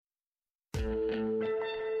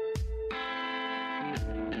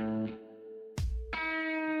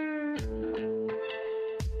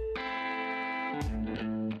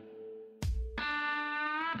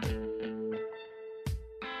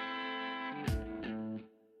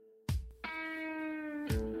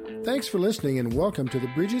Thanks for listening and welcome to the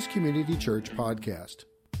Bridges Community Church podcast.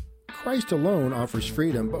 Christ alone offers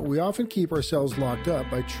freedom, but we often keep ourselves locked up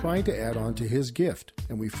by trying to add on to His gift,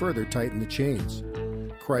 and we further tighten the chains.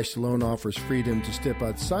 Christ alone offers freedom to step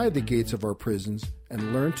outside the gates of our prisons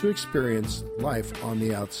and learn to experience life on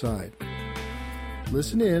the outside.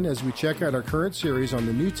 Listen in as we check out our current series on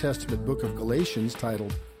the New Testament book of Galatians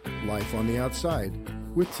titled Life on the Outside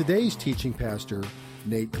with today's teaching pastor,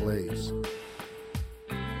 Nate Glaze.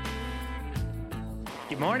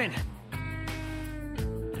 Good morning.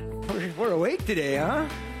 We're awake today, huh?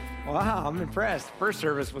 Wow, I'm impressed. First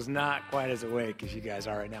service was not quite as awake as you guys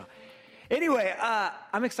are right now. Anyway,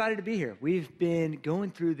 I'm excited to be here. We've been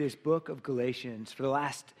going through this book of Galatians for the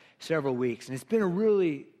last several weeks, and it's been a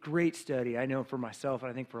really great study, I know for myself,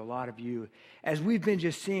 and I think for a lot of you, as we've been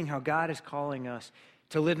just seeing how God is calling us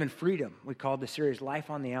to live in freedom. We called the series Life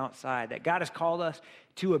on the Outside, that God has called us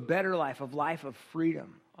to a better life of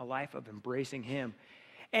freedom, a life of embracing Him.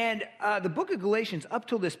 And the book of Galatians, up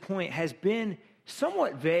till this point, has been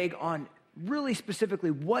somewhat vague on really specifically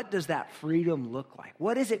what does that freedom look like?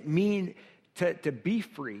 What does it mean to be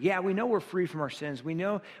free? Yeah, we know we're free from our sins. We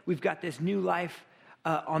know we've got this new life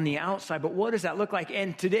on the outside, but what does that look like?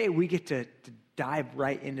 And today we get to dive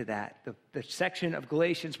right into that. The section of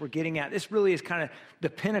Galatians we're getting at, this really is kind of the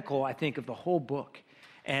pinnacle, I think, of the whole book.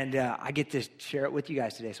 And I get to share it with you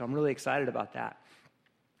guys today, so I'm really excited about that.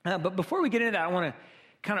 But before we get into that, I want to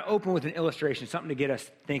kind of open with an illustration, something to get us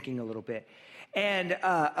thinking a little bit, and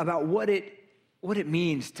about what it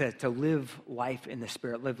means to live life in the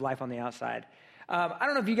Spirit, live life on the outside. I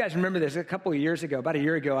don't know if you guys remember this. About a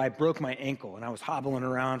year ago, I broke my ankle, and I was hobbling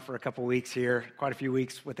around for a couple weeks here, quite a few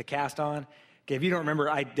weeks with the cast on. Okay, if you don't remember,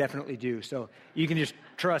 I definitely do, so you can just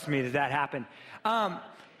trust me that happened.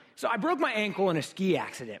 So I broke my ankle in a ski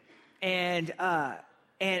accident, and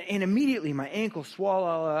immediately my ankle swelled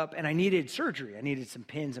up and I needed surgery. I needed some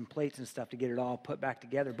pins and plates and stuff to get it all put back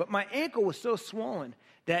together. But my ankle was so swollen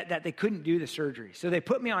that they couldn't do the surgery. So they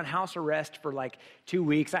put me on house arrest for like 2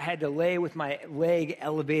 weeks. I had to lay with my leg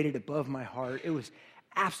elevated above my heart. It was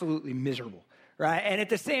absolutely miserable, right? And at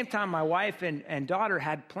the same time, my wife and daughter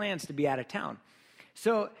had plans to be out of town.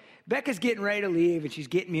 So Becca's getting ready to leave and she's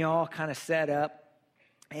getting me all kind of set up.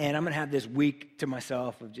 And I'm going to have this week to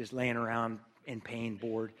myself of just laying around in pain,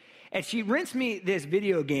 bored. And she rents me this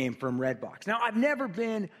video game from Redbox. Now, I've never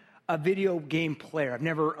been a video game player. I've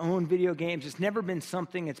never owned video games. It's never been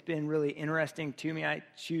something that's been really interesting to me. I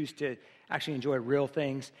choose to actually enjoy real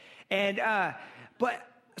things. And,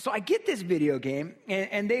 so I get this video game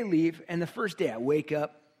and they leave. And the first day I wake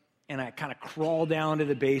up and I kind of crawl down to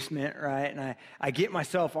the basement, right? And I get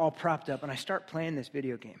myself all propped up and I start playing this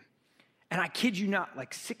video game. And I kid you not,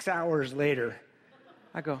 like 6 hours later,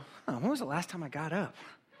 I go, when was the last time I got up?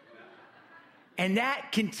 And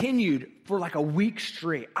that continued for like a week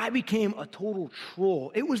straight. I became a total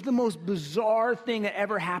troll. It was the most bizarre thing that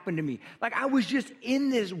ever happened to me. Like I was just in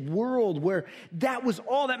this world where that was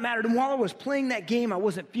all that mattered. And while I was playing that game, I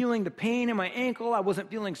wasn't feeling the pain in my ankle. I wasn't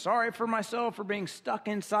feeling sorry for myself for being stuck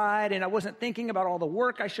inside. And I wasn't thinking about all the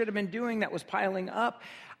work I should have been doing that was piling up.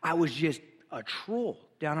 I was just a troll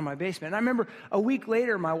down in my basement. And I remember a week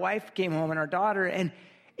later, my wife came home and our daughter, and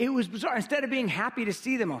it was bizarre. Instead of being happy to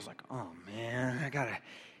see them, I was like, oh man, I got to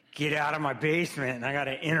get out of my basement and I got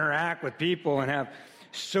to interact with people and have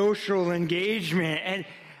social engagement. And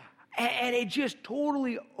it just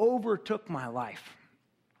totally overtook my life.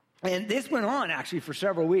 And this went on actually for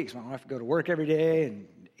several weeks. My wife would go to work every day and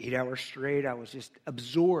 8 hours straight. I was just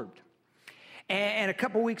absorbed. And a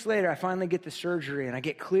couple weeks later, I finally get the surgery and I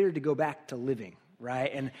get cleared to go back to living, right?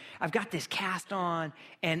 And I've got this cast on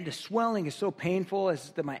and the swelling is so painful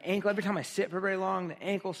as that my ankle, every time I sit for very long, the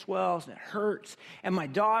ankle swells and it hurts. And my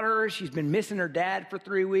daughter, she's been missing her dad for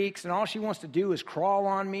 3 weeks and all she wants to do is crawl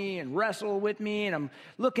on me and wrestle with me. And I'm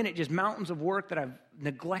looking at just mountains of work that I've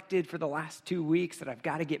neglected for the last 2 weeks that I've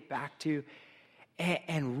got to get back to.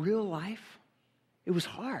 And real life, it was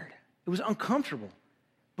hard. It was uncomfortable.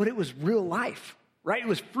 But it was real life, right? It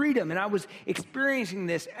was freedom, and I was experiencing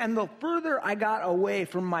this. And the further I got away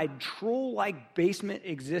from my troll-like basement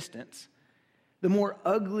existence, the more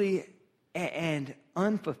ugly and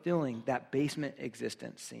unfulfilling that basement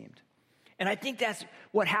existence seemed. And I think that's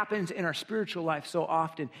what happens in our spiritual life so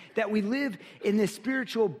often, that we live in this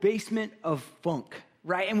spiritual basement of funk,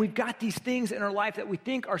 right? And we've got these things in our life that we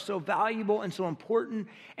think are so valuable and so important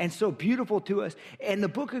and so beautiful to us. And the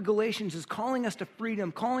book of Galatians is calling us to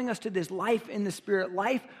freedom, calling us to this life in the Spirit,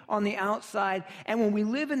 life on the outside. And when we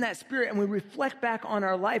live in that Spirit and we reflect back on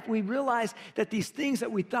our life, we realize that these things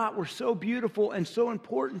that we thought were so beautiful and so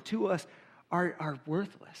important to us are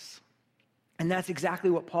worthless. And that's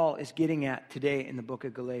exactly what Paul is getting at today in the book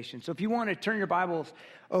of Galatians. So if you want to turn your Bibles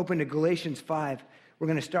open to Galatians 5, we're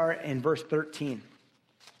going to start in verse 13.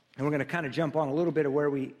 And we're going to kind of jump on a little bit of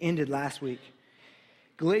where we ended last week.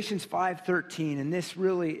 Galatians 5:13, and this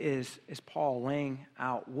really is Paul laying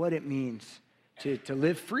out what it means to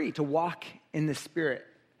live free, to walk in the Spirit,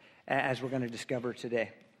 as we're going to discover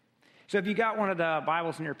today. So if you got one of the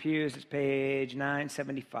Bibles in your pews, it's page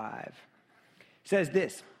 975. It says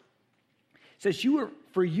this. It says,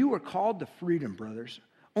 for you are called to freedom, brothers.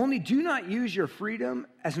 Only do not use your freedom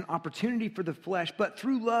as an opportunity for the flesh, but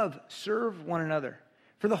through love serve one another.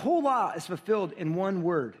 For the whole law is fulfilled in one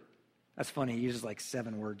word. That's funny, he uses like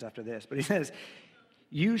 7 words after this. But he says,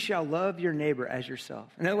 you shall love your neighbor as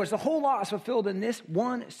yourself. In other words, the whole law is fulfilled in this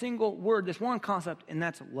one single word, this one concept, and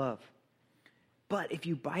that's love. But if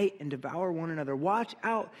you bite and devour one another, watch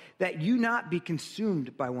out that you not be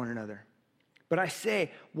consumed by one another. But I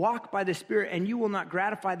say, walk by the Spirit, and you will not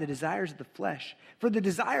gratify the desires of the flesh. For the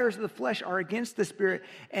desires of the flesh are against the Spirit,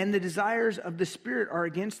 and the desires of the Spirit are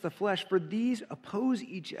against the flesh. For these oppose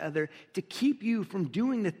each other to keep you from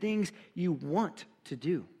doing the things you want to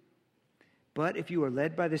do. But if you are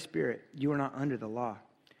led by the Spirit, you are not under the law.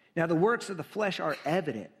 Now the works of the flesh are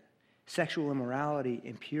evident: sexual immorality,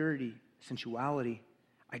 impurity, sensuality,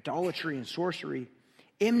 idolatry and sorcery,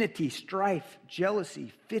 enmity, strife,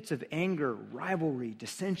 jealousy, fits of anger, rivalry,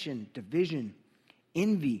 dissension, division,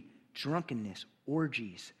 envy, drunkenness,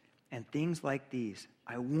 orgies, and things like these.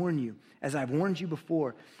 I warn you, as I've warned you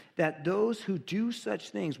before, that those who do such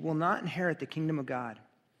things will not inherit the kingdom of God.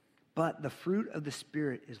 But the fruit of the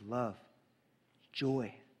Spirit is love,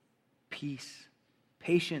 joy, peace,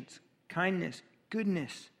 patience, kindness,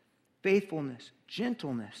 goodness, faithfulness,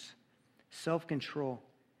 gentleness, self-control.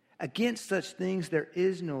 Against such things there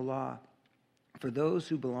is no law. For those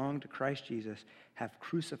who belong to Christ Jesus have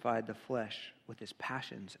crucified the flesh with its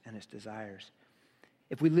passions and its desires.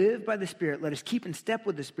 If we live by the Spirit, let us keep in step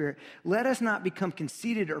with the Spirit. Let us not become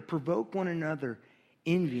conceited or provoke one another,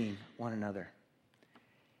 envying one another.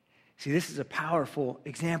 See, this is a powerful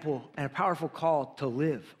example and a powerful call to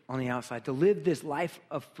live on the outside, to live this life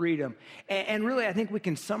of freedom. And really, I think we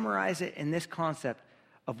can summarize it in this concept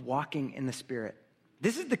of walking in the Spirit.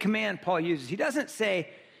 This is the command Paul uses. He doesn't say,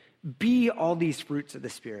 be all these fruits of the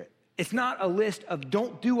Spirit. It's not a list of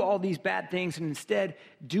don't do all these bad things and instead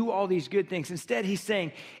do all these good things. Instead, he's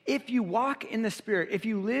saying, if you walk in the Spirit, if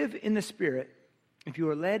you live in the Spirit, if you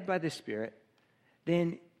are led by the Spirit,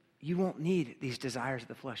 then you won't need these desires of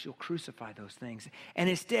the flesh. You'll crucify those things. And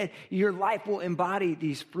instead, your life will embody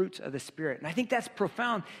these fruits of the Spirit. And I think that's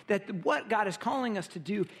profound, that what God is calling us to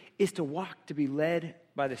do is to walk, to be led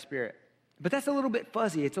by the Spirit. But that's a little bit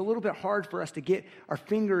fuzzy. It's a little bit hard for us to get our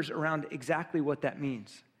fingers around exactly what that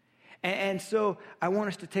means. And so I want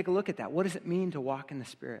us to take a look at that. What does it mean to walk in the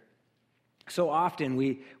Spirit? So often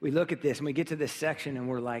we look at this and we get to this section and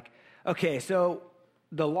we're like, okay, so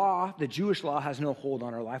the law, the Jewish law, has no hold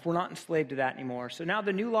on our life. We're not enslaved to that anymore. So now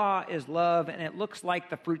the new law is love, and it looks like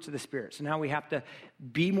the fruits of the Spirit. So now we have to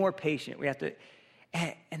be more patient. We have to,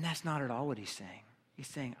 and that's not at all what he's saying. He's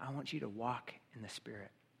saying, I want you to walk in the Spirit.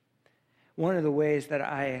 One of the ways that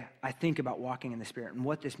I think about walking in the Spirit and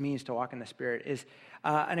what this means to walk in the Spirit is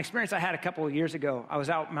an experience I had a couple of years ago. I was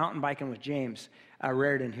out mountain biking with James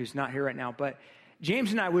Raridan, who's not here right now. But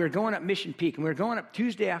James and I, we were going up Mission Peak, and we were going up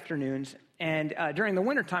Tuesday afternoons. And during the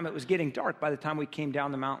wintertime, it was getting dark by the time we came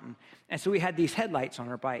down the mountain. And so we had these headlights on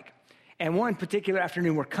our bike. And one particular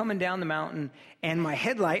afternoon, we're coming down the mountain, and my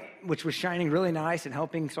headlight, which was shining really nice and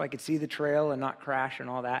helping so I could see the trail and not crash and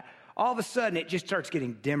all that, all of a sudden, it just starts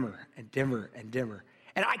getting dimmer and dimmer and dimmer.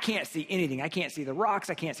 And I can't see anything. I can't see the rocks.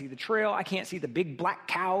 I can't see the trail. I can't see the big black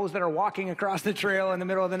cows that are walking across the trail in the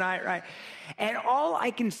middle of the night, right? And all I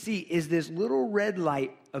can see is this little red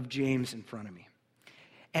light of James in front of me.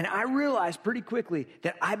 And I realized pretty quickly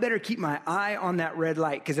that I better keep my eye on that red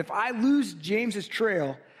light, because if I lose James's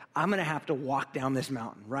trail, I'm going to have to walk down this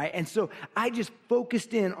mountain, right? And so I just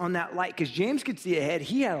focused in on that light because James could see ahead.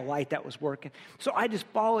 He had a light that was working. So I just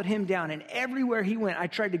followed him down, and everywhere he went, I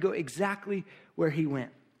tried to go exactly where he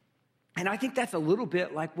went. And I think that's a little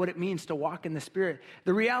bit like what it means to walk in the Spirit.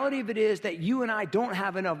 The reality of it is that you and I don't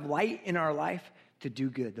have enough light in our life to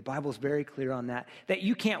do good. The Bible's very clear on that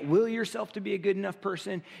you can't will yourself to be a good enough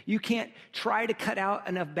person. You can't try to cut out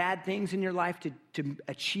enough bad things in your life to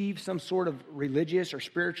achieve some sort of religious or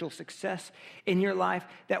spiritual success in your life,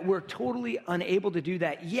 that we're totally unable to do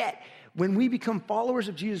that. Yet, when we become followers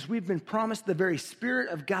of Jesus, we've been promised the very Spirit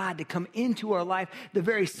of God to come into our life, the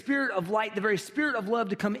very Spirit of light, the very Spirit of love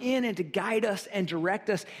to come in and to guide us and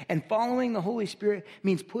direct us. And following the Holy Spirit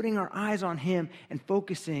means putting our eyes on Him and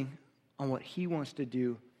focusing on what he wants to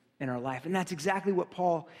do in our life. And that's exactly what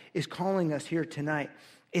Paul is calling us here tonight,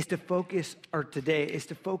 is to focus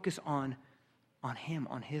on him,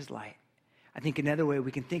 on his light. I think another way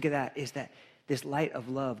we can think of that is that this light of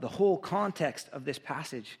love, the whole context of this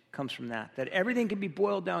passage comes from that everything can be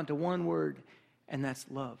boiled down to one word, and that's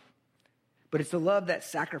love. But it's a love that's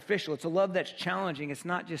sacrificial. It's a love that's challenging. It's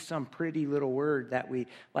not just some pretty little word that we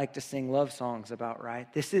like to sing love songs about,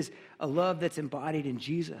 right? This is a love that's embodied in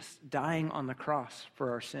Jesus dying on the cross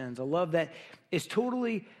for our sins, a love that is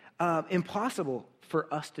totally impossible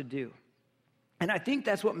for us to do. And I think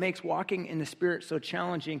that's what makes walking in the Spirit so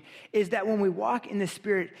challenging, is that when we walk in the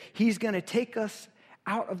Spirit, he's going to take us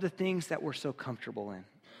out of the things that we're so comfortable in.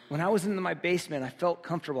 When I was in my basement, I felt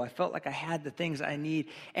comfortable. I felt like I had the things I need.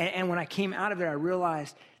 And when I came out of there, I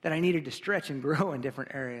realized that I needed to stretch and grow in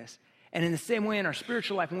different areas. And in the same way in our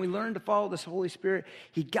spiritual life, when we learn to follow this Holy Spirit,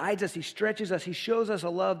 he guides us, he stretches us, he shows us a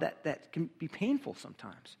love that can be painful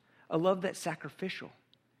sometimes, a love that's sacrificial,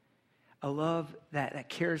 a love that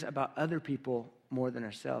cares about other people more than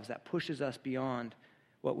ourselves, that pushes us beyond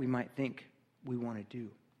what we might think we want to do.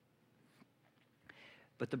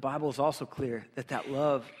 But the Bible is also clear that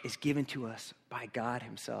love is given to us by God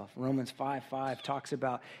himself. Romans 5:5 talks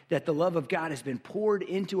about that the love of God has been poured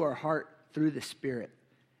into our heart through the Spirit.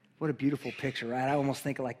 What a beautiful picture, right? I almost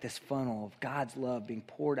think of like this funnel of God's love being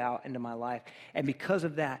poured out into my life. And because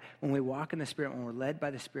of that, when we walk in the Spirit, when we're led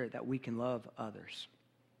by the Spirit, that we can love others.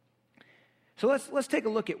 So let's take a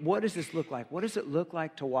look at what does this look like? What does it look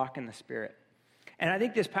like to walk in the Spirit? And I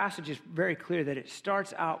think this passage is very clear that it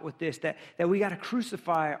starts out with this, that we got to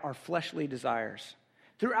crucify our fleshly desires.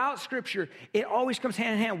 Throughout Scripture, it always comes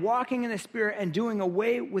hand in hand. Walking in the Spirit and doing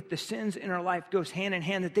away with the sins in our life goes hand in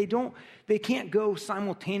hand, that they can't go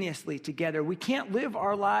simultaneously together. We can't live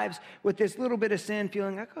our lives with this little bit of sin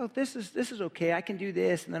feeling like, oh, this is okay. I can do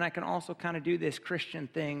this, and then I can also kind of do this Christian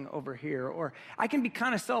thing over here. Or I can be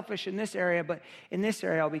kind of selfish in this area, but in this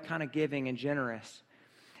area I'll be kind of giving and generous.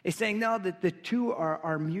 It's saying, no, that the two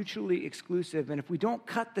are mutually exclusive. And if we don't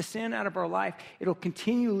cut the sin out of our life, it'll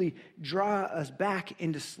continually draw us back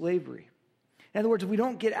into slavery. In other words, if we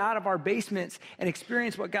don't get out of our basements and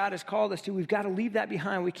experience what God has called us to, we've got to leave that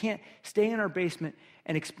behind. We can't stay in our basement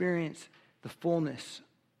and experience the fullness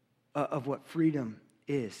of what freedom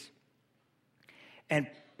is. And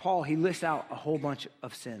Paul, he lists out a whole bunch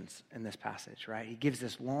of sins in this passage, right? He gives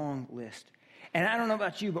this long list. And I don't know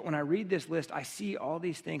about you, but when I read this list, I see all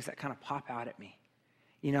these things that kind of pop out at me.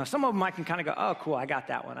 You know, some of them I can kind of go, oh, cool, I got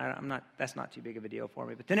that one. That's not too big of a deal for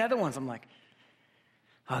me. But then other ones I'm like,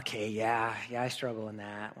 okay, yeah, I struggle in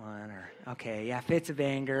that one. Or, okay, yeah, fits of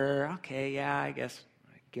anger. Okay, yeah, I guess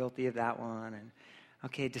guilty of that one. And,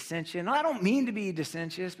 okay, dissension. I don't mean to be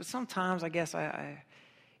dissentious, but sometimes I guess and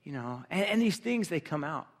these things, they come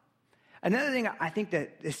out. Another thing I think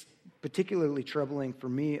that is particularly troubling for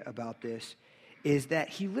me about this is that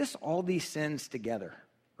he lists all these sins together,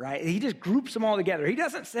 right? He just groups them all together. He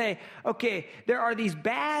doesn't say, okay, there are these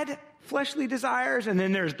bad fleshly desires, and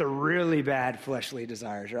then there's the really bad fleshly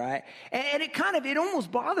desires, right? And it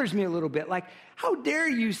almost bothers me a little bit. Like, how dare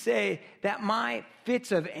you say that my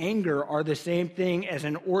fits of anger are the same thing as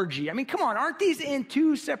an orgy? I mean, come on, aren't these in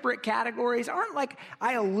two separate categories? Aren't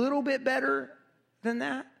I a little bit better than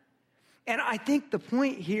that? And I think the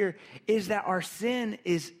point here is that our sin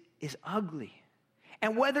is ugly.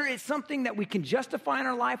 And whether it's something that we can justify in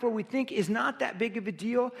our life where we think is not that big of a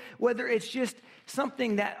deal, whether it's just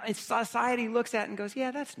something that society looks at and goes, yeah,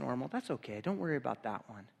 that's normal, that's okay, don't worry about that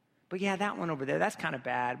one. But yeah, that one over there, that's kind of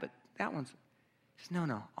bad, but that one's just,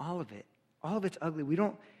 no, all of it's ugly. We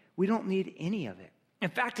don't need any of it. In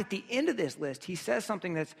fact, at the end of this list, he says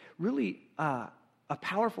something that's really a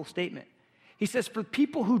powerful statement. He says, for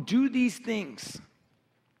people who do these things,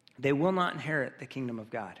 they will not inherit the kingdom of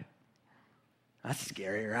God. That's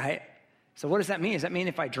scary, right? So what does that mean? Does that mean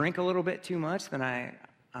if I drink a little bit too much, then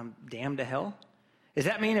I'm damned to hell? Does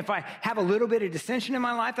that mean if I have a little bit of dissension in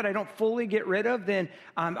my life that I don't fully get rid of, then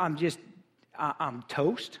I'm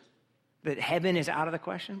toast? That heaven is out of the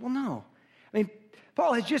question? Well, no. I mean,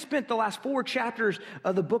 Paul has just spent the last 4 chapters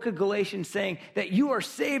of the book of Galatians saying that you are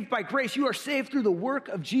saved by grace. You are saved through the work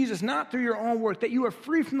of Jesus, not through your own work, that you are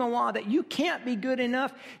free from the law, that you can't be good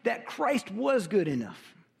enough, that Christ was good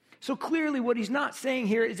enough. So clearly what he's not saying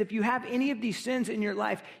here is if you have any of these sins in your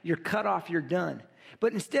life, you're cut off, you're done.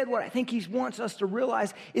 But instead what I think he wants us to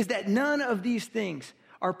realize is that none of these things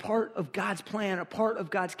are part of God's plan, a part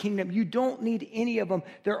of God's kingdom. You don't need any of them.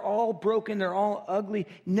 They're all broken. They're all ugly.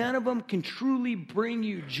 None of them can truly bring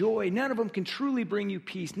you joy. None of them can truly bring you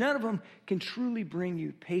peace. None of them can truly bring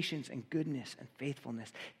you patience and goodness and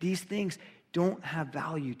faithfulness. These things don't have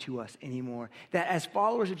value to us anymore. That as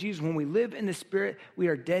followers of Jesus, when we live in the Spirit, we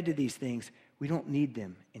are dead to these things. We don't need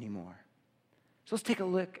them anymore. So let's take a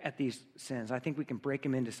look at these sins. I think we can break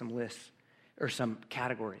them into some lists or some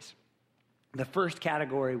categories. The first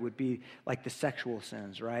category would be like the sexual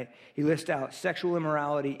sins, right? He lists out sexual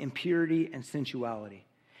immorality, impurity, and sensuality.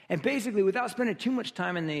 And basically, without spending too much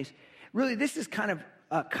time in these, really this is kind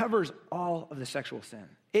of covers all of the sexual sin.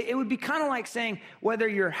 It would be kind of like saying whether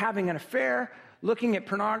you're having an affair, looking at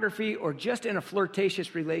pornography, or just in a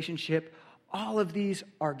flirtatious relationship, all of these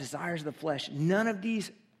are desires of the flesh. None of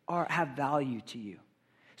these have value to you.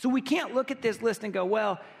 So we can't look at this list and go,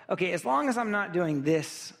 well, okay, as long as I'm not doing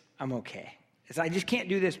this, I'm okay. I just can't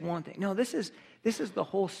do this one thing. No, this is the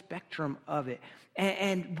whole spectrum of it.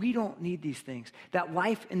 And we don't need these things. That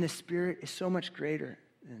life in the Spirit is so much greater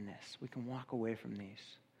than this. We can walk away from these.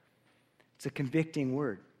 It's a convicting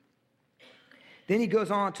word. Then he goes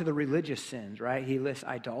on to the religious sins, right? He lists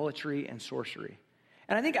idolatry and sorcery.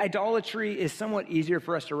 And I think idolatry is somewhat easier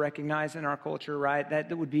for us to recognize in our culture, right?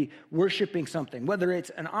 That would be worshiping something, whether it's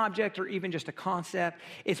an object or even just a concept.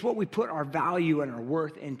 It's what we put our value and our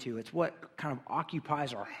worth into. It's what kind of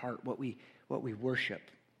occupies our heart, what we worship.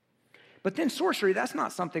 But then sorcery, that's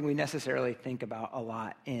not something we necessarily think about a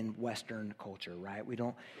lot in Western culture, right? We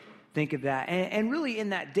don't think of that. And really in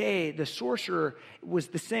that day, the sorcerer was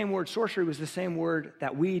the same word. Sorcery was the same word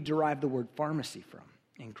that we derived the word pharmacy from.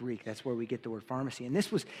 In Greek, that's where we get the word pharmacy. And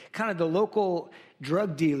this was kind of the local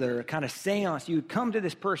drug dealer, kind of seance. You would come to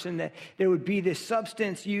this person, that there would be this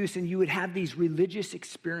substance use, and you would have these religious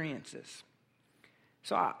experiences.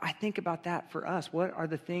 So I think about that for us. What are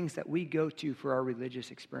the things that we go to for our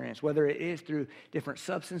religious experience? Whether it is through different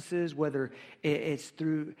substances, whether it's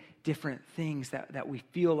through different things that we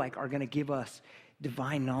feel like are going to give us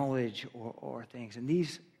divine knowledge or things. And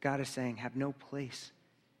these, God is saying, have no place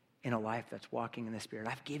in a life that's walking in the Spirit.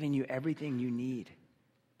 I've given you everything you need.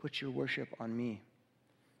 Put your worship on me.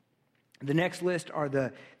 The next list are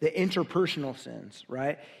the interpersonal sins,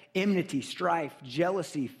 right? Enmity, strife,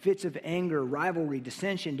 jealousy, fits of anger, rivalry,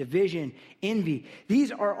 dissension, division, envy.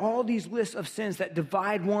 These are all these lists of sins that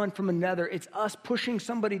divide one from another. It's us pushing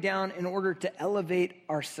somebody down in order to elevate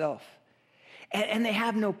ourselves. And they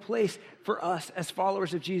have no place for us as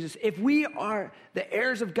followers of Jesus. If we are the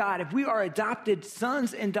heirs of God, if we are adopted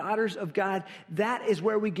sons and daughters of God, that is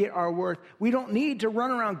where we get our worth. We don't need to run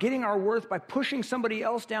around getting our worth by pushing somebody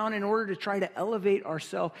else down in order to try to elevate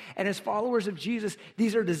ourselves. And as followers of Jesus,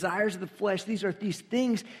 these are desires of the flesh. These are these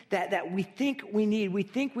things that we think we need. We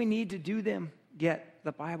think we need to do them, yet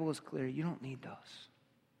the Bible is clear. You don't need those.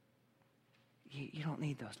 You don't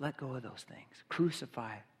need those. Let go of those things.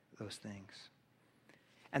 Crucify those things.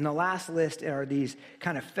 And the last list are these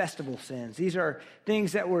kind of festival sins. These are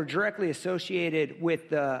things that were directly associated with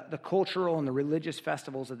the cultural and the religious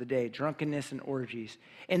festivals of the day, drunkenness and orgies.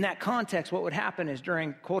 In that context, what would happen is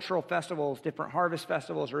during cultural festivals, different harvest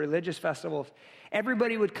festivals or religious festivals,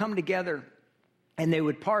 everybody would come together and they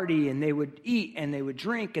would party and they would eat and they would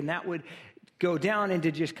drink, and that would go down into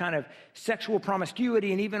just kind of sexual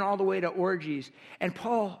promiscuity and even all the way to orgies. And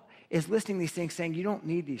Paul is listing these things, saying you don't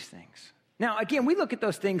need these things. Now, again, we look at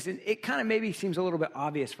those things, and it kind of maybe seems a little bit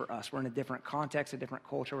obvious for us. We're in a different context, a different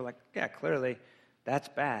culture. We're like, yeah, clearly, that's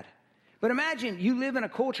bad. But imagine you live in a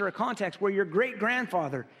culture, a context where your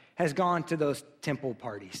great-grandfather has gone to those temple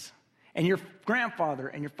parties, and your grandfather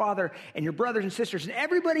and your father and your brothers and sisters, and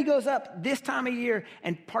everybody goes up this time of year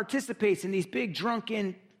and participates in these big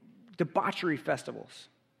drunken debauchery festivals.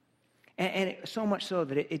 And so much so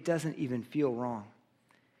that it doesn't even feel wrong.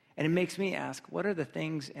 And it makes me ask, what are the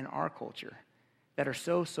things in our culture that are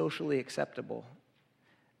so socially acceptable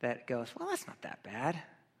that goes, well, that's not that bad.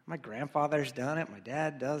 My grandfather's done it. My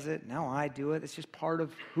dad does it. Now I do it. It's just part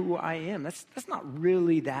of who I am. That's not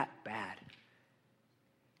really that bad.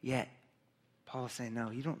 Yet, Paul is saying,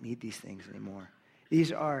 no, you don't need these things anymore.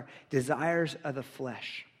 These are desires of the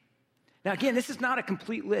flesh. Now, again, this is not a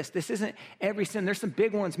complete list. This isn't every sin. There's some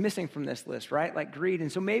big ones missing from this list, right? Like greed.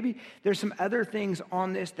 And so maybe there's some other things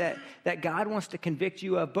on this that God wants to convict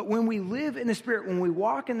you of. But when we live in the Spirit, when we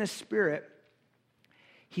walk in the Spirit,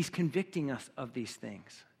 He's convicting us of these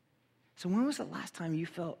things. So when was the last time you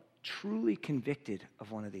felt truly convicted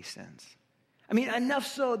of one of these sins? I mean, enough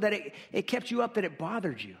so that it kept you up, that it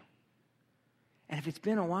bothered you. And if it's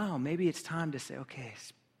been a while, maybe it's time to say, okay,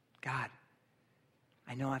 God,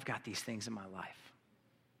 I know I've got these things in my life.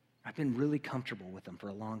 I've been really comfortable with them for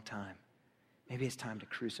a long time. Maybe it's time to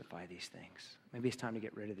crucify these things. Maybe it's time to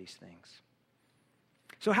get rid of these things.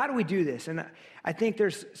 So how do we do this? And I think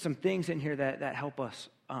there's some things in here that help us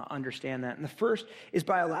understand that. And the first is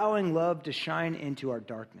by allowing love to shine into our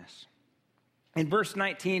darkness. In verse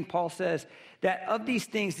 19, Paul says that of these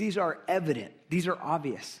things, these are evident. These are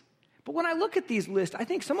obvious. But when I look at these lists, I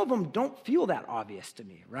think some of them don't feel that obvious to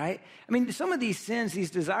me, right? I mean, some of these sins, these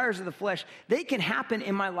desires of the flesh, they can happen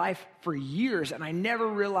in my life for years, and I never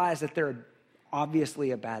realize that they're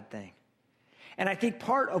obviously a bad thing. And I think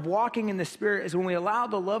part of walking in the Spirit is when we allow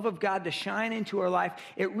the love of God to shine into our life,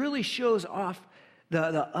 it really shows off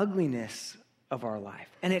the ugliness of our life.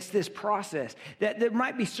 And it's this process that there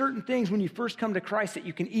might be certain things when you first come to Christ that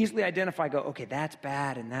you can easily identify, go, okay, that's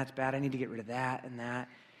bad and that's bad. I need to get rid of that and that.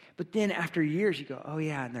 But then after years, you go, oh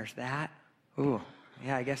yeah, and there's that. Oh,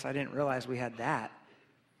 yeah, I guess I didn't realize we had that.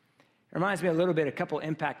 It reminds me a little bit, a couple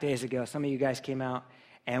Impact days ago, some of you guys came out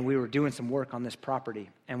and we were doing some work on this property.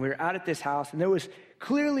 And we were out at this house, and there was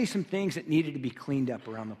clearly some things that needed to be cleaned up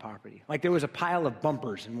around the property. Like there was a pile of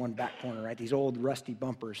bumpers in one back corner, right? These old rusty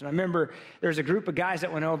bumpers. And I remember there was a group of guys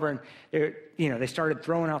that went over and they started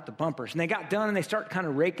throwing out the bumpers. And they got done and they started kind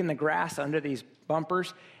of raking the grass under these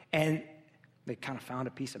bumpers. And they kind of found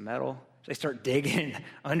a piece of metal. So they start digging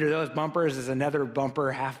under those bumpers. There's another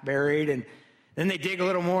bumper half buried. And then they dig a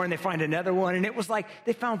little more and they find another one. And it was like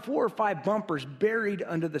they found 4 or 5 bumpers buried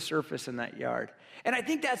under the surface in that yard. And I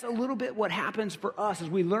think that's a little bit what happens for us as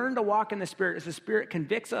we learn to walk in the Spirit, as the Spirit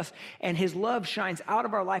convicts us and His love shines out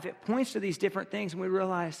of our life. It points to these different things and we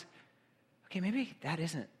realize, okay, maybe that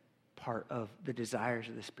isn't part of the desires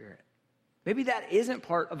of the Spirit. Maybe that isn't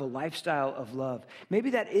part of a lifestyle of love.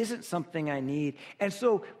 Maybe that isn't something I need. And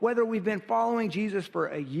so whether we've been following Jesus for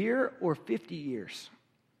a year or 50 years,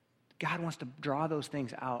 God wants to draw those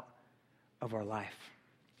things out of our life.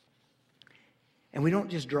 And we don't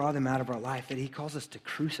just draw them out of our life, that He calls us to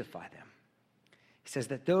crucify them. He says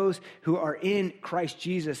that those who are in Christ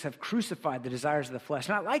Jesus have crucified the desires of the flesh.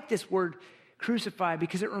 And I like this word crucify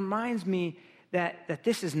because it reminds me that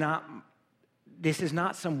this is not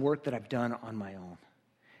some work that I've done on my own.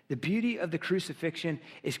 The beauty of the crucifixion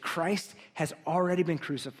is Christ has already been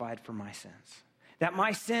crucified for my sins. That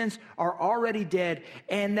my sins are already dead,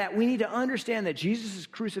 and that we need to understand that Jesus'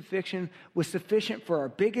 crucifixion was sufficient for our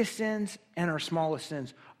biggest sins and our smallest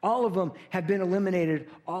sins. All of them have been eliminated.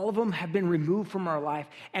 All of them have been removed from our life.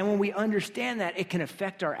 And when we understand that, it can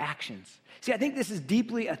affect our actions. See, I think this is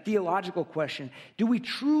deeply a theological question. Do we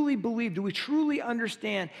truly believe, do we truly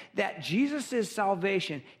understand that Jesus'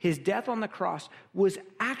 salvation, His death on the cross, was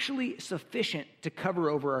actually sufficient to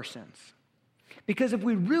cover over our sins? Because if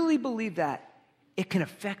we really believe that, it can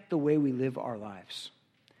affect the way we live our lives.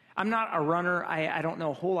 I'm not a runner. I don't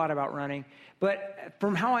know a whole lot about running. But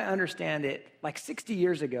from how I understand it, like 60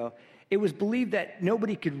 years ago, it was believed that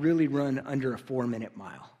nobody could really run under a 4-minute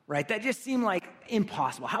mile, right? That just seemed like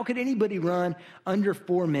impossible. How could anybody run under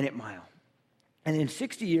 4-minute mile? And then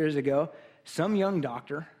 60 years ago, some young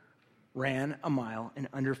doctor ran a mile in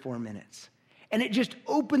under 4 minutes. And it just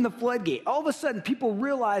opened the floodgate. All of a sudden, people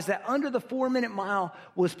realized that under the 4-minute mile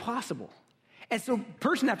was possible. And so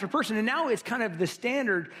person after person, and now it's kind of the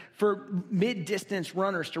standard for mid-distance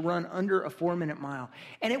runners to run under a 4-minute mile.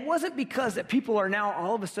 And it wasn't because that people are now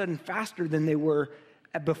all of a sudden faster than they were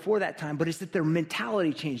before that time, but it's that their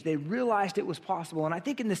mentality changed. They realized it was possible. And I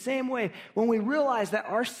think in the same way, when we realize that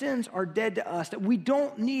our sins are dead to us, that we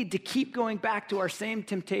don't need to keep going back to our same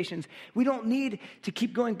temptations. We don't need to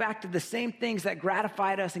keep going back to the same things that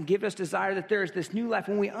gratified us and give us desire, that there is this new life.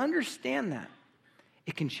 When we understand that,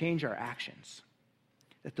 it can change our actions,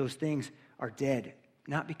 that those things are dead,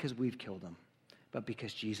 not because we've killed them, but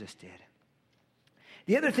because Jesus did.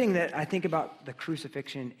 The other thing that I think about the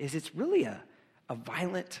crucifixion is it's really a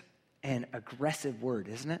violent and aggressive word,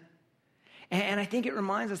 isn't it? And I think it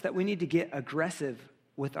reminds us that we need to get aggressive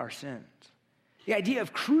with our sins. The idea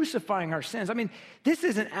of crucifying our sins, I mean, this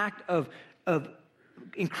is an act of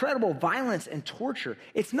incredible violence and torture.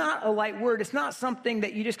 It's not a light word. It's not something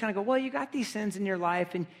that you just kind of go, well, you got these sins in your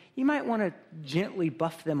life and you might want to gently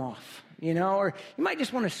buff them off, or you might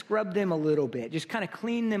just want to scrub them a little bit, just kind of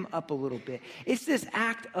clean them up a little bit. It's this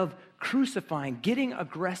act of crucifying, getting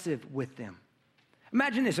aggressive with them.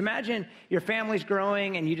 Imagine this. Imagine your family's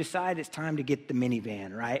growing and you decide it's time to get the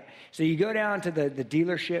minivan, right? So you go down to the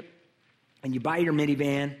dealership and you buy your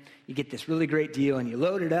minivan, you get this really great deal, and you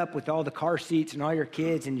load it up with all the car seats and all your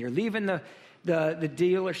kids, and you're leaving the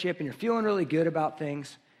dealership, and you're feeling really good about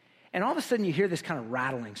things. And all of a sudden, you hear this kind of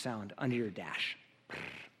rattling sound under your dash.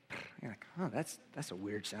 You're like, oh, that's a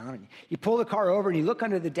weird sound. And you pull the car over and you look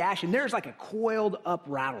under the dash and there's like a coiled up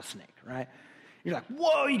rattlesnake, right? You're like,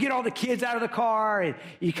 whoa, you get all the kids out of the car and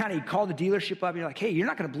you call the dealership up and you're like, hey, you're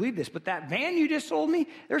not going to believe this, but that van you just sold me,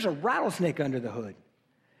 there's a rattlesnake under the hood.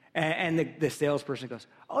 And the salesperson goes,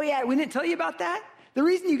 oh yeah, we didn't tell you about that? The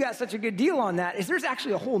reason you got such a good deal on that is there's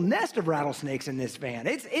actually a whole nest of rattlesnakes in this van.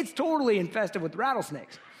 It's totally infested with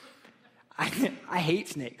rattlesnakes. I hate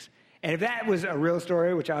snakes. And if that was a real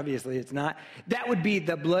story, which obviously it's not, that would be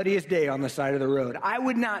the bloodiest day on the side of the road. I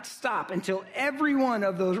would not stop until every one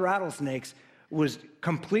of those rattlesnakes was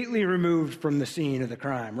completely removed from the scene of the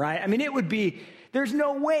crime, right? I mean, there's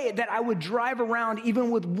no way that I would drive around even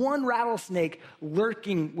with one rattlesnake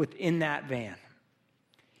lurking within that van.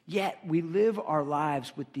 Yet we live our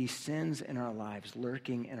lives with these sins in our lives,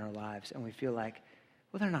 lurking in our lives, and we feel like,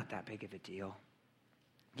 well, they're not that big of a deal.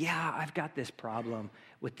 Yeah, I've got this problem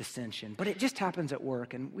with dissension, but it just happens at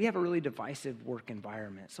work, and we have a really divisive work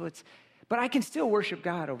environment. But I can still worship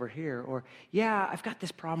God over here. Or, yeah, I've got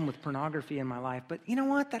this problem with pornography in my life, but you know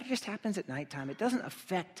what? That just happens at nighttime. It doesn't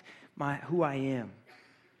affect who I am.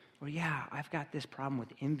 Or, yeah, I've got this problem with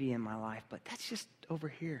envy in my life, but that's just over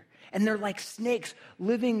here. And they're like snakes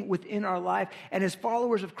living within our life. And as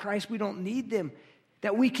followers of Christ, we don't need them.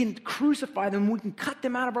 That we can crucify them, we can cut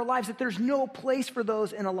them out of our lives, that there's no place for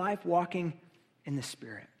those in a life walking in the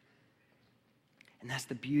Spirit. And that's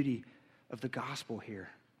the beauty of the gospel here.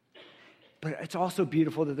 But it's also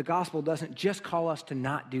beautiful that the gospel doesn't just call us to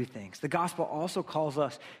not do things. The gospel also calls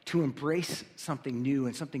us to embrace something new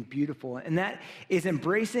and something beautiful. And that is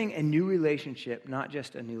embracing a new relationship, not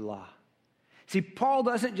just a new law. See, Paul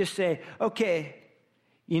doesn't just say, okay,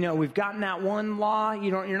 we've gotten that one law,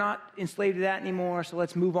 you're not enslaved to that anymore, so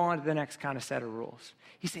let's move on to the next kind of set of rules.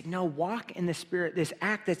 He said, no, walk in the Spirit, this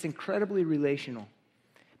act that's incredibly relational.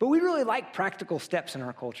 But we really like practical steps in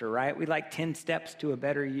our culture, right? We like 10 steps to a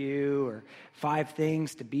better you, or 5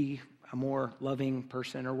 things to be a more loving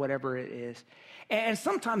person, or whatever it is. And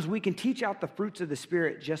sometimes we can teach out the fruits of the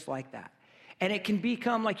Spirit just like that. And it can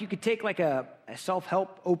become like you could take like a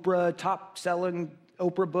self-help Oprah, top-selling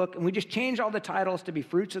Oprah book, and we just change all the titles to be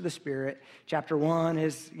fruits of the Spirit. Chapter 1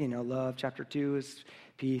 is, love. Chapter 2 is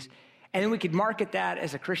peace. And then we could market that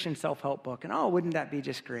as a Christian self-help book. And wouldn't that be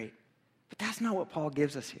just great? But that's not what Paul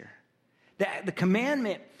gives us here. The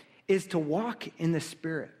commandment is to walk in the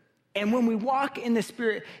Spirit. And when we walk in the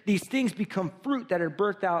Spirit, these things become fruit that are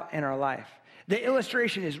birthed out in our life. The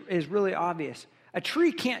illustration is really obvious. A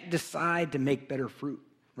tree can't decide to make better fruit,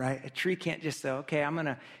 right? A tree can't just say, okay, I'm going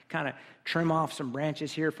to kind of trim off some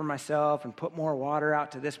branches here for myself and put more water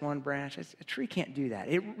out to this one branch. A tree can't do that.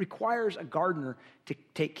 It requires a gardener to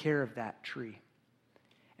take care of that tree.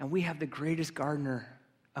 And we have the greatest gardener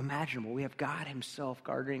imaginable. We have God himself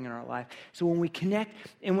gardening in our life. So when we connect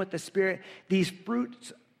in with the Spirit, these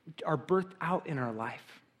fruits are birthed out in our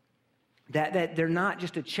life. That they're not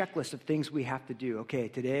just a checklist of things we have to do. Okay,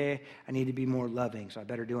 today I need to be more loving, so I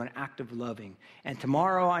better do an act of loving. And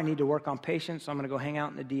tomorrow I need to work on patience, so I'm going to go hang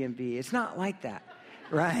out in the DMV. It's not like that,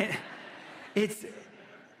 right? It's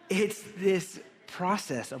this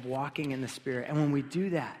process of walking in the Spirit. And when we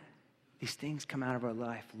do that, these things come out of our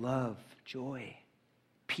life: love, joy,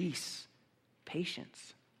 peace,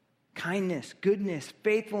 patience, kindness, goodness,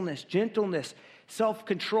 faithfulness, gentleness,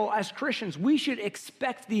 self-control. As Christians, we should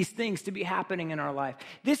expect these things to be happening in our life.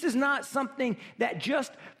 This is not something that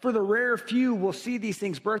just for the rare few will see these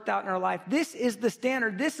things birthed out in our life. This is the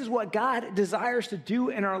standard. This is what God desires to do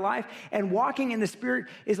in our life. And walking in the Spirit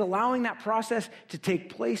is allowing that process to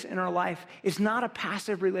take place in our life. It's not a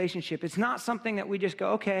passive relationship. It's not something that we just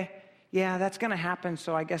go, okay, yeah, that's going to happen,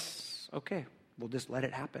 so I guess, okay, we'll just let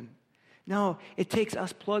it happen. No, it takes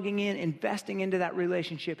us plugging in, investing into that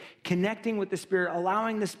relationship, connecting with the Spirit,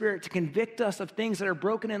 allowing the Spirit to convict us of things that are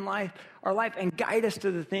broken in our life, and guide us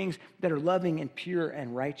to the things that are loving and pure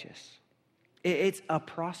and righteous. It's a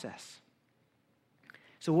process.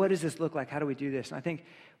 So what does this look like? How do we do this? And I think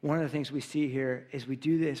one of the things we see here is we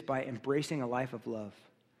do this by embracing a life of love.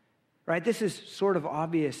 Right? This is sort of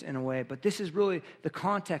obvious in a way, but this is really the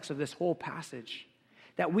context of this whole passage.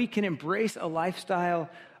 That we can embrace a lifestyle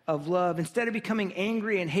of love. Instead of becoming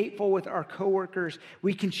angry and hateful with our coworkers,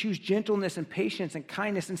 we can choose gentleness and patience and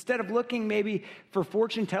kindness. Instead of looking maybe for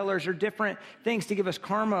fortune tellers or different things to give us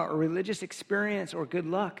karma or religious experience or good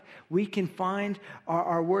luck, we can find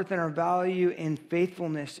our worth and our value in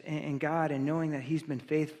faithfulness in God and knowing that he's been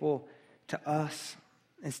faithful to us.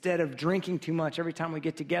 Instead of drinking too much every time we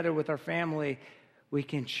get together with our family, we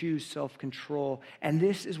can choose self-control. And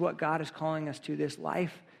this is what God is calling us to, this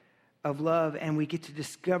life of love, and we get to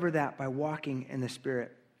discover that by walking in the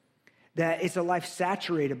Spirit. that it's a life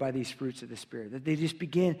saturated by these fruits of the Spirit, that they just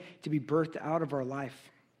begin to be birthed out of our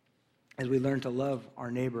life as we learn to love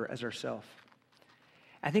our neighbor as ourselves.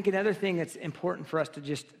 I think another thing that's important for us to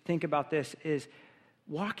just think about this is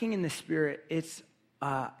walking in the Spirit. It's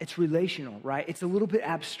relational, right? It's a little bit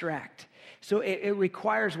abstract. So it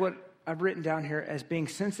requires what I've written down here as being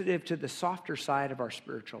sensitive to the softer side of our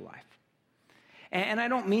spiritual life. And I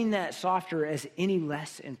don't mean that softer as any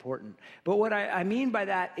less important. But what I mean by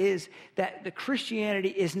that is that the Christianity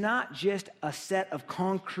is not just a set of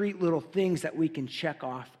concrete little things that we can check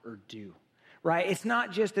off or do, right? It's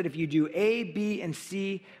not just that if you do A, B, and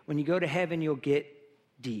C, when you go to heaven, you'll get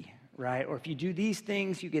D, right? Or if you do these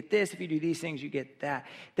things, you get this. If you do these things, you get that.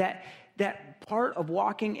 That part of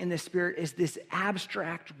walking in the Spirit is this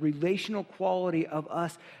abstract relational quality of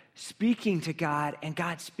us speaking to God and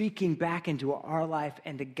God speaking back into our life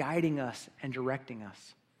and to guiding us and directing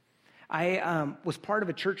us. I was part of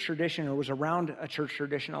a church tradition, or was around a church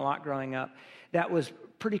tradition a lot growing up, that was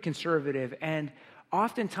pretty conservative. And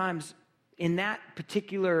oftentimes in that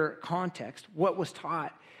particular context, what was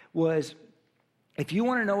taught was, if you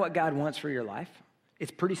want to know what God wants for your life,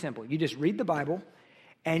 it's pretty simple. You just read the Bible,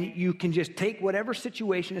 and you can just take whatever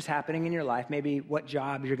situation is happening in your life, maybe what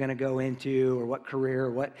job you're going to go into, or what career,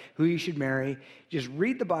 or who you should marry. Just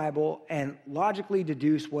read the Bible and logically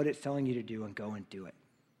deduce what it's telling you to do and go and do it.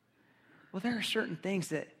 Well, there are certain things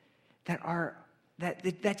that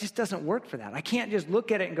just doesn't work for that. I can't just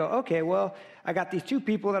look at it and go, okay, well, I got these two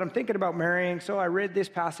people that I'm thinking about marrying, so I read this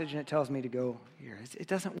passage and it tells me to go here. It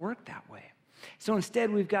doesn't work that way. So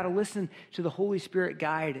instead, we've got to listen to the Holy Spirit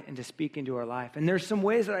guide and to speak into our life. And there's some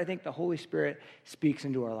ways that I think the Holy Spirit speaks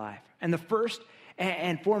into our life. And the first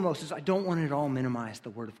and foremost is, I don't want to at all minimize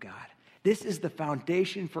the Word of God. This is the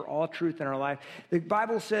foundation for all truth in our life. The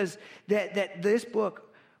Bible says that this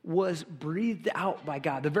book was breathed out by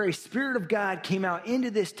God. The very Spirit of God came out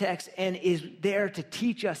into this text and is there to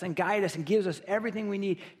teach us and guide us and gives us everything we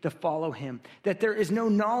need to follow Him. That there is no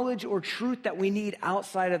knowledge or truth that we need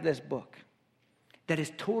outside of this book that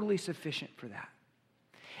is totally sufficient for that.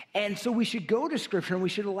 And so we should go to Scripture and we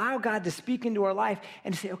should allow God to speak into our life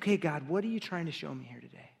and say, okay, God, what are you trying to show me here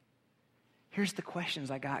today? Here's the questions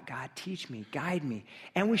I got. God, teach me, guide me.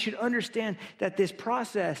 And we should understand that this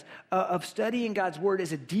process of studying God's Word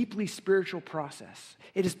is a deeply spiritual process.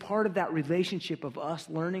 It is part of that relationship of us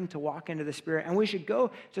learning to walk into the Spirit. And we should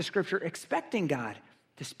go to Scripture expecting God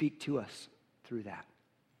to speak to us through that.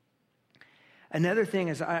 Another thing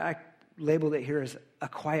is I labeled it here as a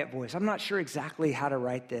quiet voice. I'm not sure exactly how to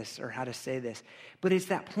write this or how to say this, but it's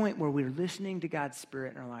that point where we're listening to God's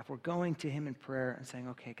Spirit in our life. We're going to Him in prayer and saying,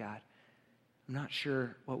 okay, God, I'm not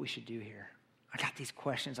sure what we should do here. I got these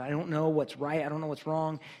questions. I don't know what's right. I don't know what's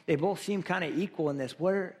wrong. They both seem kind of equal in this.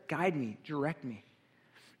 Guide me, direct me.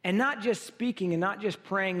 And not just speaking and not just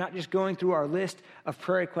praying, not just going through our list of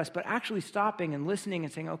prayer requests, but actually stopping and listening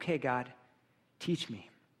and saying, okay, God, teach me,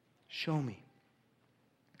 show me.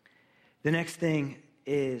 The next thing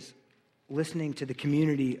is listening to the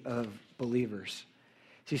community of believers.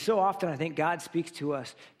 See, so often I think God speaks to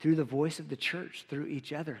us through the voice of the church, through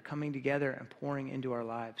each other, coming together and pouring into our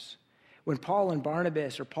lives. When Paul and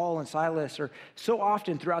Barnabas or Paul and Silas, or so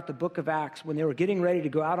often throughout the book of Acts, when they were getting ready to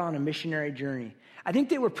go out on a missionary journey, I think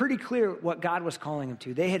they were pretty clear what God was calling them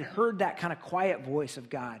to. They had heard that kind of quiet voice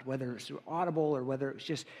of God, whether it was through audible or whether it was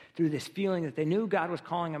just through this feeling that they knew God was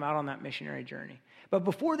calling them out on that missionary journey. But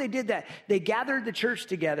before they did that, they gathered the church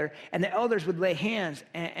together, and the elders would lay hands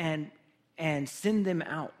and send them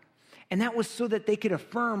out. And that was so that they could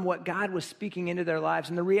affirm what God was speaking into their lives.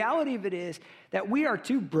 And the reality of it is that we are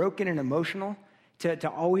too broken and emotional to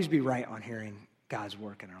always be right on hearing God's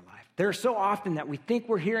work in our life. There's so often that we think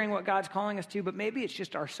we're hearing what God's calling us to, but maybe it's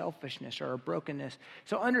just our selfishness or our brokenness.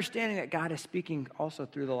 So understanding that God is speaking also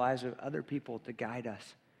through the lives of other people to guide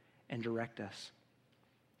us and direct us.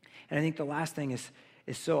 And I think the last thing is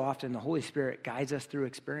so often the Holy Spirit guides us through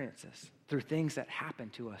experiences, through things that happen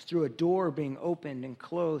to us, through a door being opened and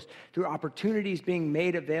closed, through opportunities being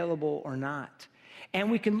made available or not. And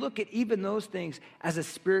we can look at even those things as a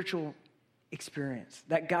spiritual experience,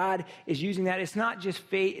 that God is using that. It's not just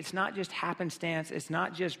fate, it's not just happenstance, it's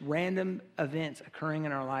not just random events occurring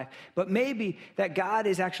in our life, but maybe that God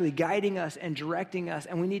is actually guiding us and directing us,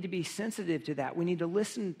 and we need to be sensitive to that. We need to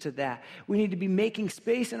listen to that. We need to be making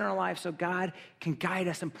space in our life so God can guide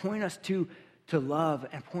us and point us to love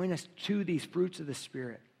and point us to these fruits of the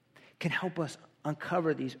Spirit, can help us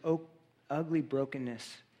uncover these ugly brokenness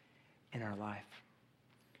in our life.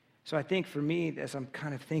 So I think for me, as I'm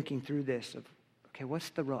kind of thinking through this, okay,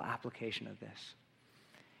 what's the real application of this?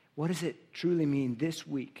 What does it truly mean this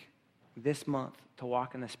week this month to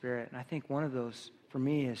walk in the Spirit. And I think one of those for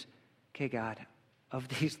me is, okay, God, of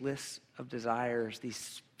these lists of desires,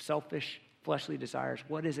 these selfish, fleshly desires,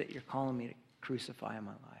 what is it you're calling me to crucify in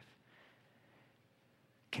my life?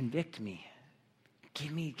 Convict me.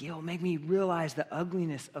 Give me guilt. Make me realize the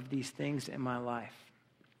ugliness of these things in my life.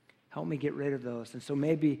 Help me get rid of those. And so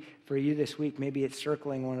maybe for you this week, maybe it's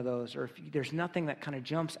circling one of those. Or if there's nothing that kind of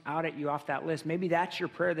jumps out at you off that list, maybe that's your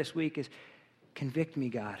prayer this week is, convict me,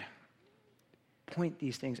 God. Point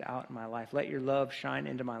these things out in my life. Let your love shine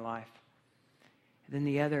into my life. And then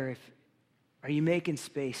the other, are you making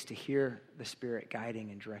space to hear the Spirit guiding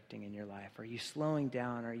and directing in your life? Are you slowing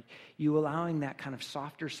down? Are you allowing that kind of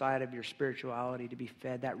softer side of your spirituality to be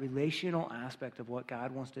fed, that relational aspect of what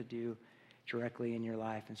God wants to do directly in your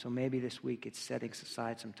life? And so maybe this week it's setting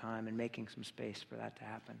aside some time and making some space for that to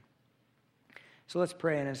happen. So let's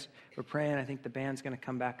pray. And as we're praying, I think the band's going to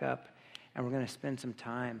come back up and we're going to spend some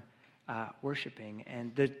time worshiping.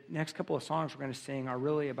 And the next couple of songs we're going to sing are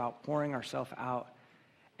really about pouring ourselves out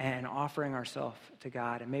and offering ourselves to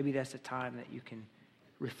God. And maybe that's a time that you can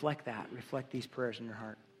reflect these prayers in your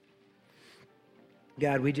heart.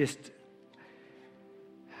 God,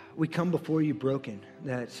 we come before you broken,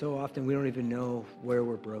 that so often we don't even know where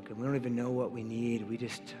we're broken. We don't even know what we need. We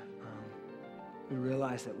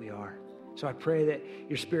realize that we are. So I pray that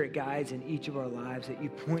your Spirit guides in each of our lives, that you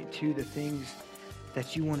point to the things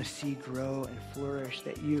that you want to see grow and flourish,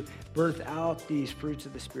 that you birth out these fruits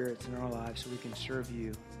of the Spirit in our lives so we can serve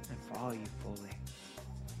you and follow you fully.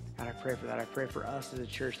 God, I pray for that. I pray for us as a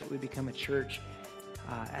church, that we become a church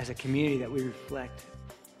as a community, that we reflect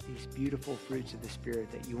these beautiful fruits of the Spirit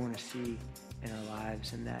that you want to see in our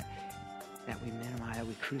lives, and that we minimize, that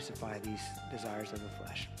we crucify these desires of the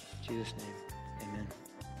flesh. In Jesus' name, amen.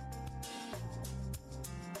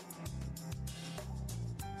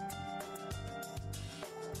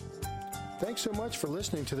 Thanks so much for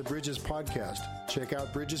listening to the Bridges Podcast. Check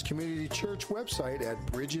out Bridges Community Church website at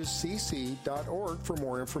bridgescc.org for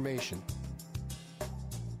more information.